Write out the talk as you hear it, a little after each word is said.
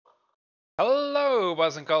Hello,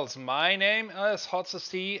 boys and girls. My name is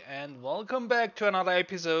S1E60 and welcome back to another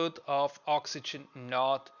episode of Oxygen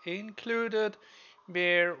Not Included,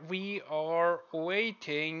 where we are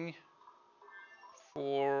waiting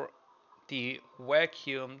for the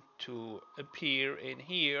vacuum to appear in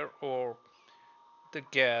here or the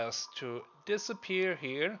gas to disappear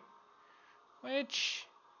here, which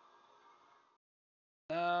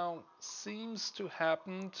now seems to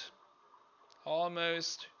happen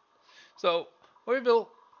almost. So we will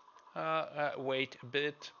wait a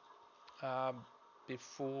bit um,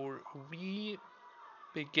 before we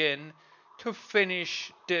begin to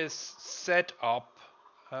finish this setup,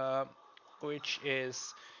 uh, which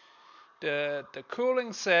is the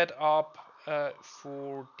cooling setup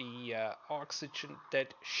for the oxygen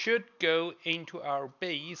that should go into our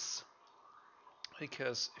base.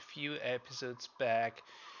 Because a few episodes back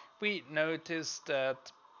we noticed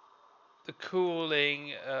that the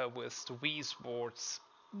cooling with the V sports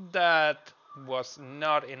that was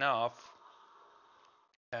not enough,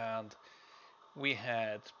 and we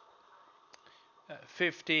had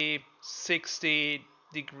 50, 60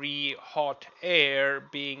 degree hot air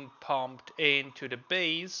being pumped into the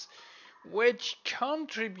base, which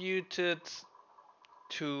contributed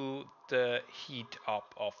to the heat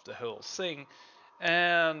up of the whole thing,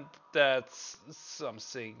 and that's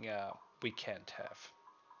something we can't have.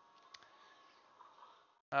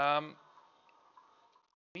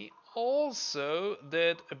 We also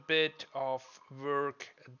did a bit of work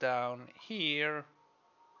down here,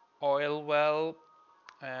 oil well,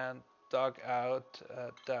 and dug out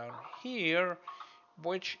down here,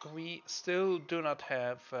 which we still do not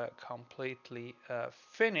have completely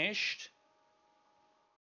finished.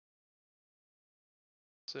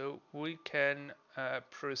 So we can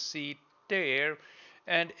proceed there,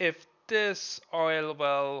 and if this oil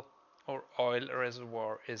well or oil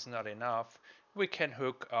reservoir is not enough, we can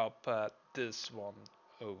hook up this one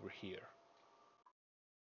over here.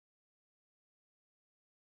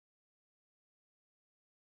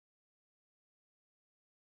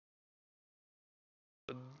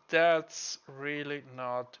 But that's really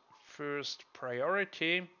not first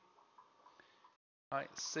priority. I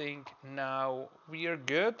think now we are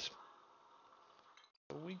good.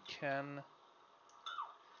 We can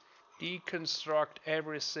deconstruct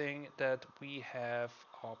everything that we have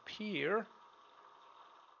up here.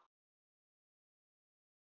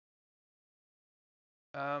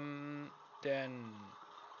 Then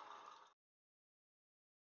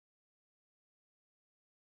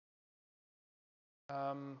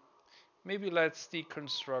maybe let's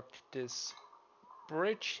deconstruct this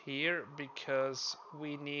bridge here, because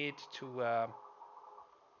we need to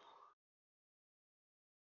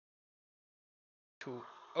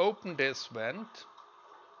open this vent,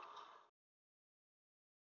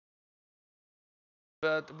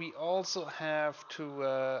 but we also have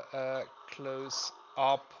to close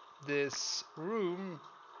up this room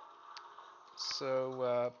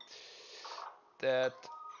so that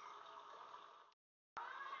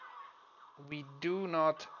we do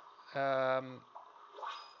not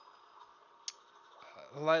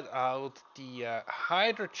let out the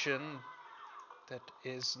hydrogen that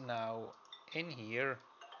is now in here,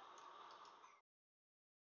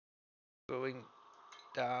 going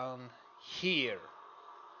down here.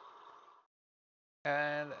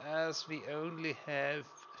 And as we only have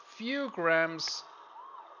few grams,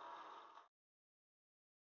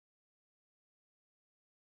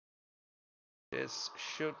 this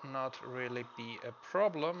should not really be a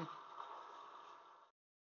problem.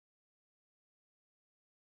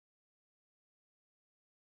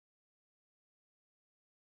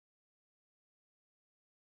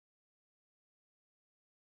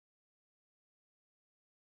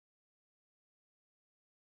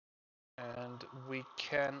 And we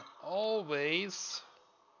can always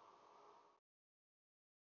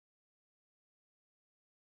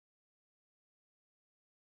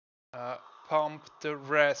pump the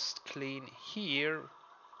rest clean here.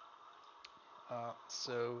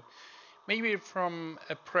 So maybe from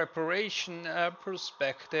a preparation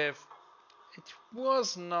perspective, it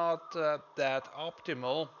was not that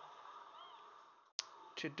optimal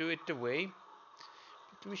to do it the way,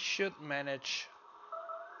 but we should manage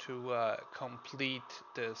to complete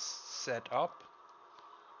this setup.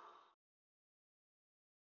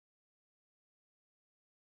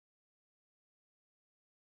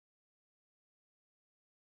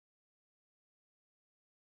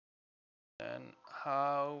 And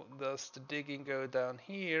how does the digging go down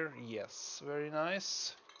here? Yes, very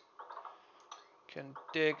nice. Can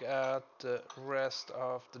dig out the rest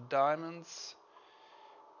of the diamonds.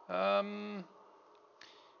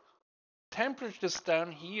 temperatures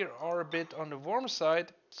down here are a bit on the warm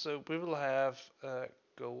side, so we will have a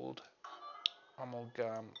gold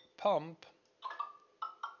amalgam pump.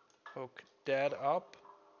 Hook that up,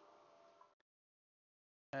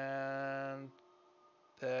 and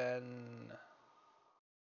then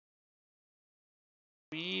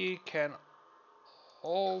we can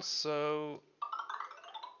also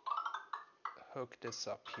hook this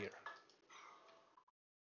up here.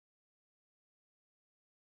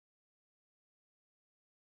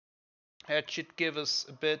 That should give us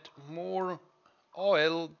a bit more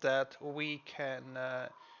oil that we can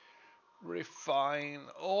refine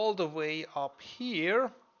all the way up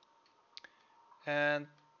here. And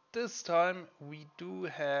this time we do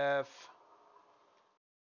have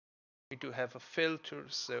a filter,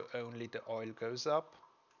 so only the oil goes up.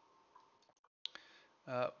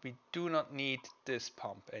 We do not need this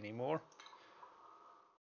pump anymore.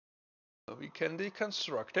 We can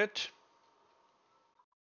deconstruct it.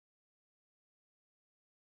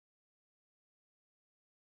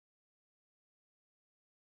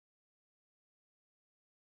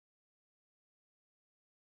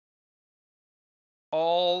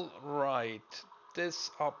 All right,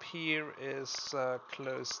 this up here is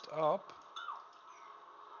closed up.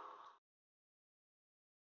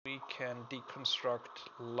 We can deconstruct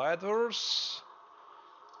ladders.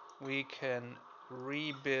 We can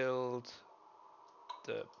rebuild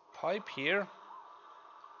the pipe here.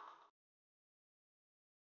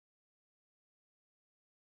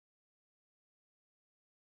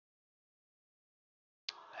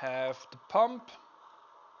 Have the pump.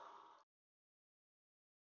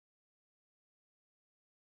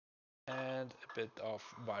 And a bit of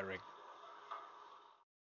wiring.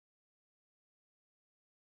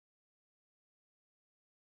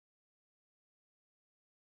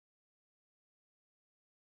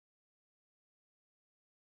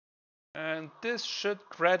 And this should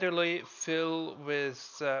gradually fill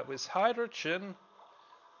with hydrogen,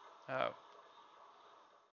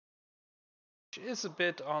 which is a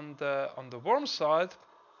bit on the warm side,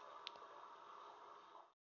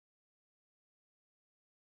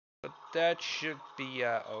 but that should be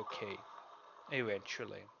okay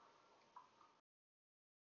eventually.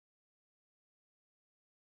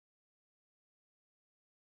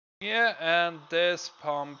 Yeah, and this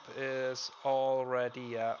pump is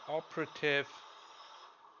already operative.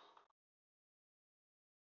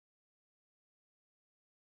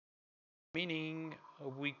 Meaning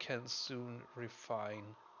we can soon refine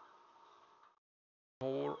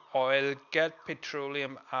more oil, get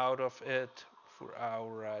petroleum out of it for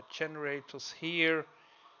our generators here.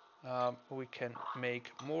 We can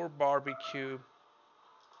make more barbecue.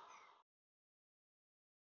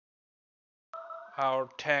 Our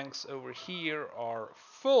tanks over here are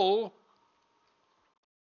full,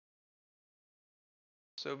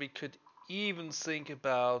 so we could even think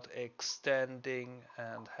about extending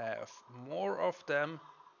and have more of them,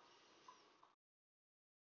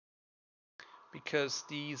 because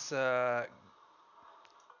these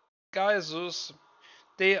geysers,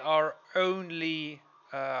 they are only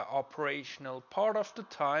operational part of the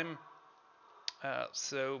time.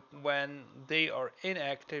 So when they are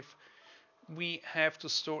inactive, we have to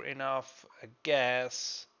store enough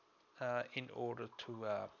gas in order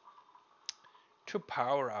to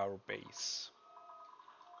power our base.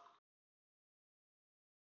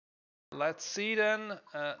 Let's see then.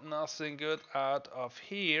 Nothing good out of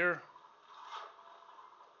here.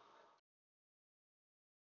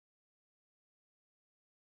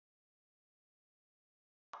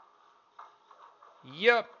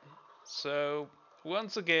 Yep. So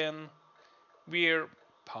once again, we're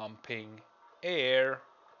pumping air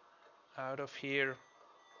out of here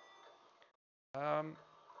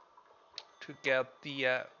to get the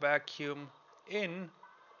vacuum in.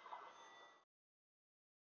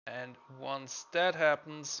 And once that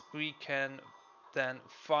happens, we can then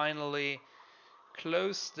finally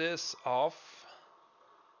close this off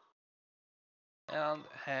and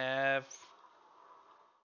have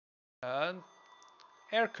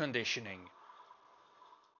air conditioning.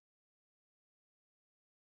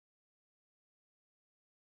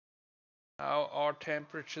 How are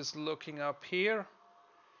temperatures looking up here?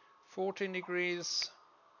 14 degrees,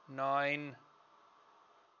 9,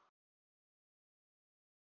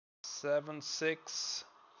 7, 6,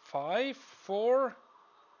 5, 4.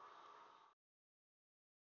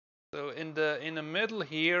 So in the middle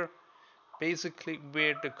here, basically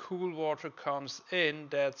where the cool water comes in,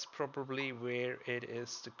 that's probably where it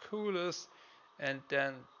is the coolest, and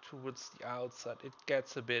then towards the outside it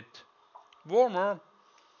gets a bit warmer,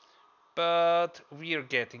 but we are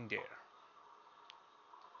getting there.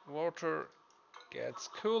 water gets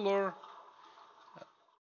cooler.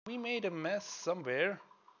 We made a mess somewhere.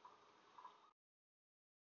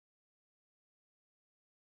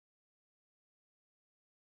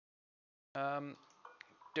 Um,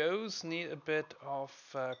 those need a bit of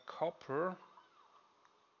copper,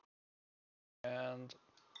 and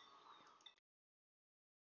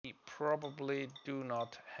we probably do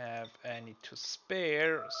not have any to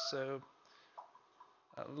spare, so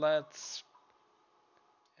let's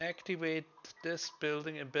activate this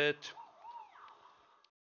building a bit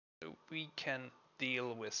so we can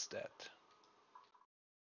deal with that.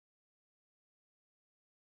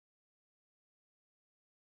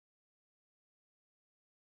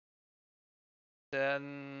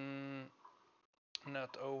 Then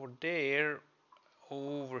not over there,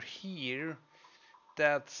 over here,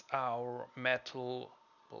 that's our metal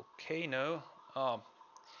volcano.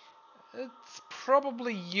 It's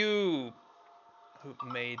probably you who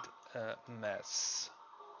made a mess.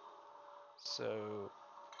 So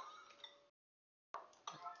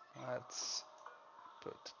let's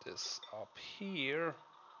put this up here.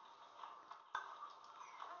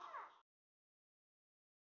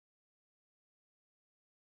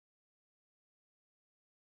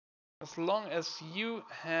 As long as you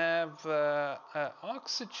have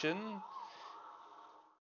oxygen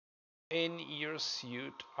in your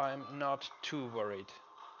suit, I'm not too worried.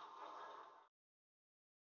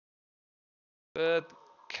 But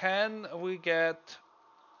can we get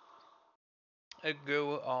a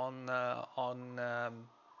go on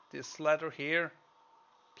this ladder here,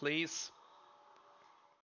 please?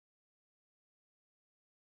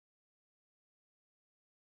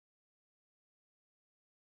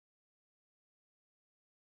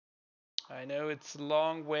 I know it's a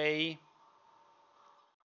long way.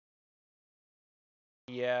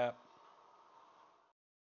 Yeah.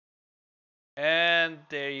 And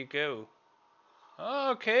there you go.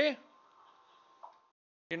 Okay.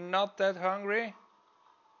 You're not that hungry?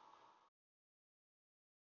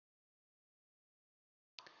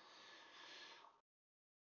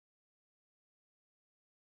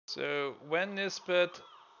 So when Nisbet...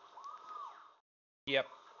 Yep,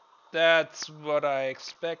 that's what I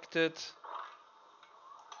expected.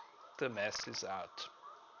 The mess is out.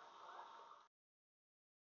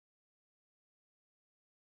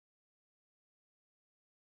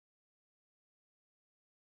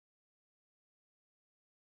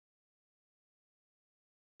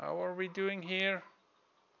 How are we doing here?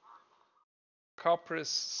 Copper is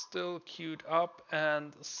still queued up,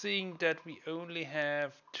 and seeing that we only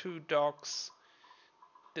have 2 docks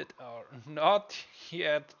that are not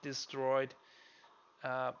yet destroyed,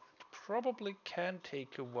 probably can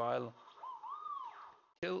take a while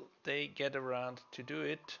till they get around to do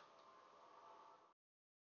it.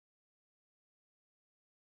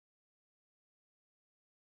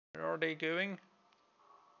 Where are they going?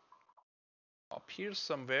 Up here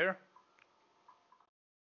somewhere.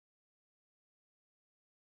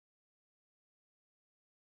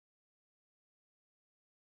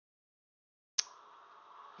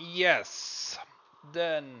 Yes.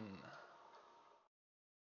 Then,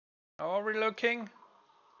 how are we looking?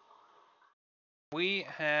 We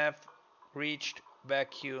have reached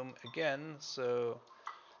vacuum again, so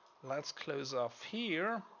let's close off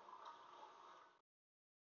here.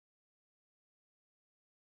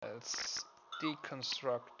 Let's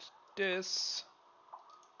deconstruct this.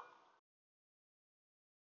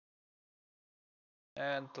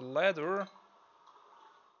 And the ladder.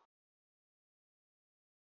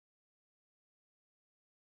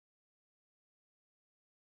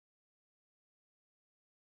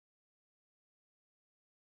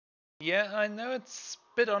 Yeah, I know it's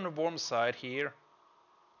a bit on the warm side here.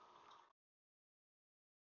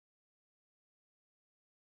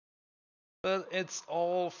 But it's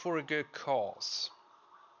all for a good cause.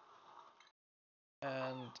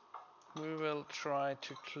 And we will try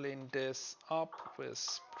to clean this up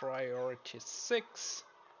with priority 6.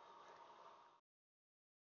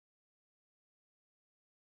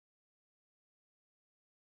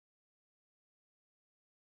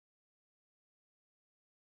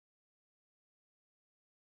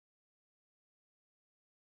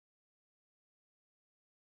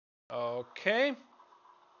 Okay.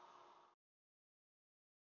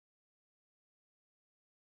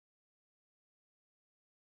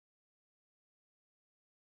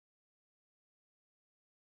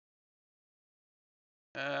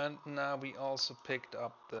 And now we also picked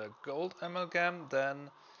up the gold amalgam. Then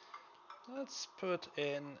let's put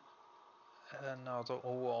in another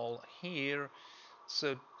wall here.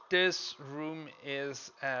 So this room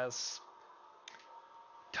is as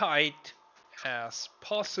tight as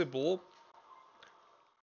possible,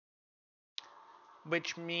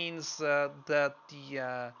 which means that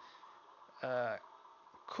the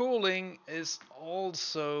cooling is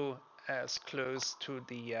also as close to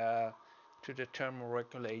the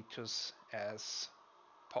thermoregulators as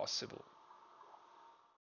possible.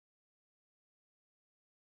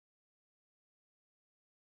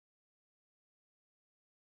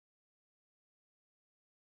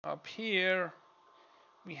 Up here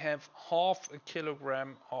we have half a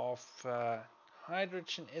kilogram of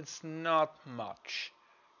hydrogen. It's not much,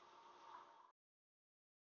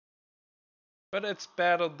 but it's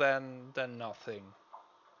better than nothing.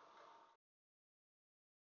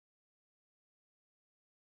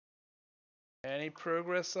 Any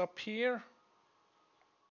progress up here?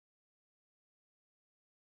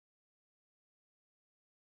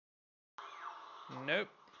 Nope.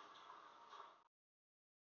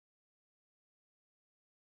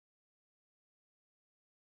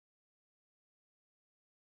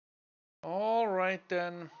 All right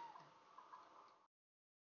then.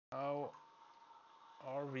 How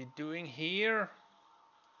are we doing here?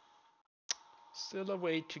 Still a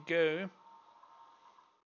way to go.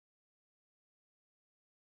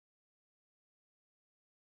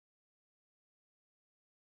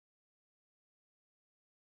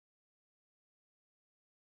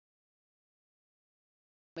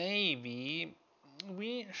 Maybe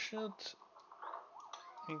we should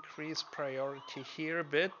increase priority here a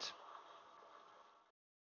bit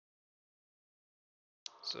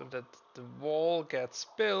so that the wall gets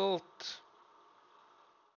built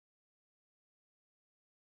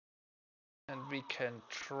and we can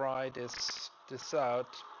try this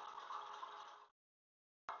out.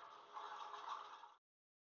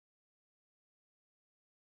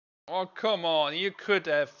 Oh, come on, you could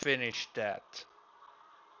have finished that.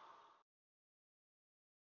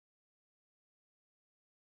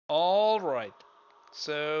 All right,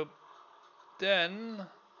 so then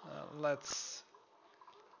let's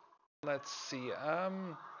see.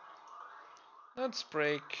 Let's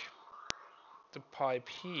break the pipe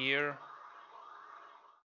here.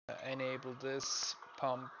 Enable this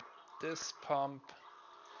pump,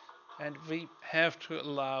 and we have to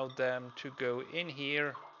allow them to go in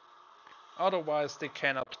here. Otherwise, they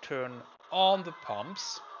cannot turn on the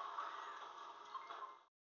pumps.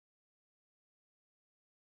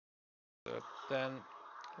 So then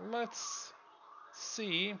let's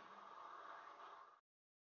see.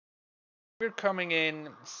 We're coming in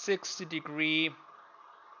 60 degree.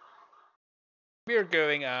 We're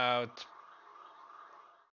going out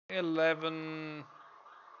 11.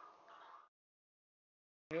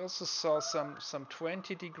 We also saw some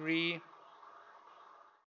 20 degree,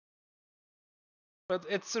 but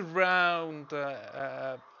it's around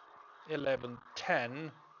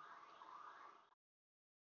 11:10,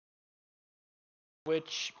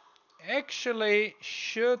 which actually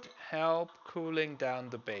should help cooling down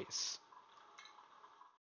the base.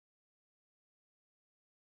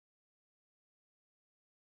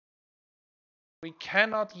 We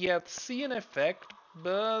cannot yet see an effect,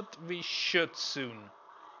 but we should soon.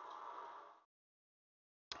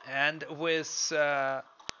 And with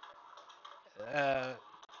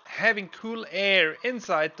having cool air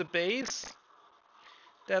inside the base,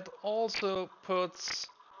 that also puts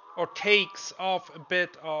or takes off a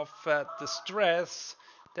bit of the stress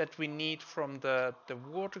that we need from the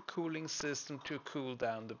water cooling system to cool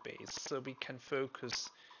down the base, so we can focus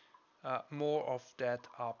more of that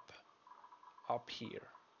up here.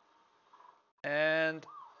 And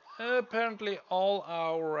apparently all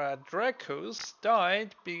our Dracos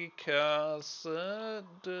died because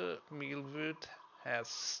the mealwood has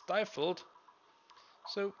stifled.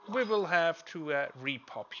 So we will have to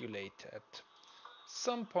repopulate at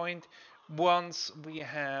some point once we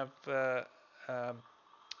have a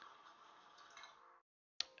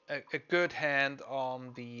good hand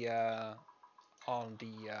on the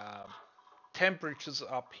temperatures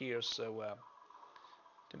up here, so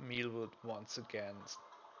the mealwood once again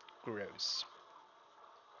grows.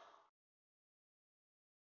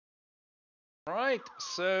 Right,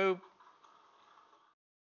 so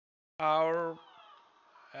our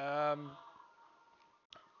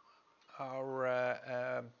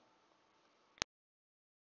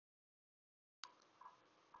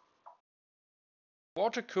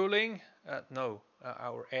water cooling,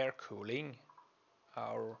 our air cooling,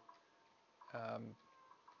 our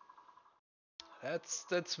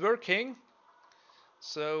that's working.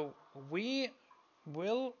 So we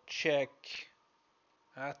will check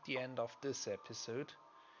at the end of this episode,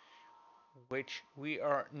 which we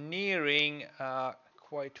are nearing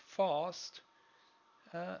quite fast,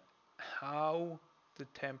 how the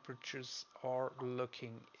temperatures are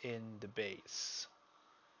looking in the base.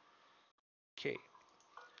 Okay,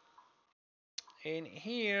 in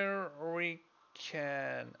here we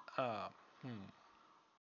can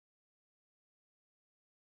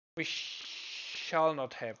we shall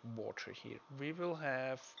not have water here. We will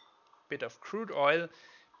have a bit of crude oil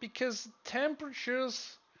because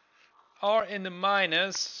temperatures are in the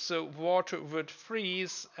minus, so water would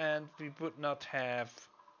freeze and we would not have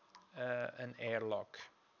an airlock.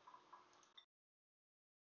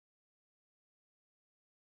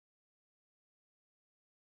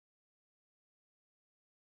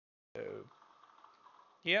 So,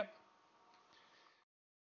 yeah.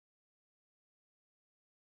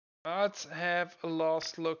 Let's have a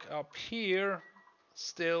last look up here.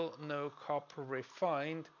 Still no copper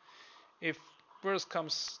refined. If worse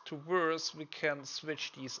comes to worse, we can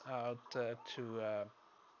switch these out to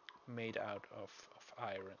made out of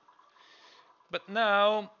iron. But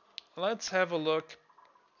now let's have a look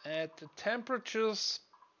at the temperatures,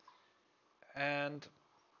 and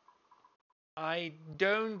I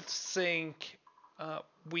don't think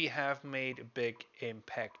we have made a big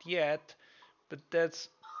impact yet, but that's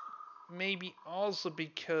maybe also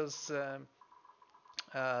because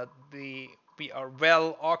we are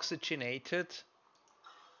well oxygenated,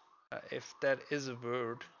 if that is a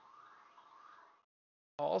word.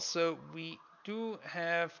 Also, we do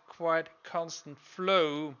have quite constant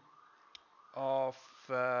flow of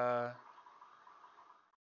uh,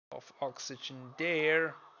 of oxygen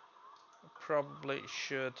there. Probably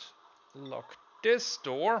should lock this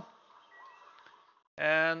door.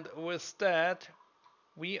 And with that,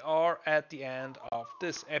 we are at the end of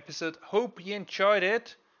this episode. Hope you enjoyed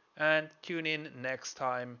it, and tune in next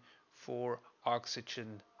time for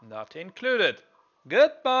Oxygen Not Included.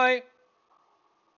 Goodbye!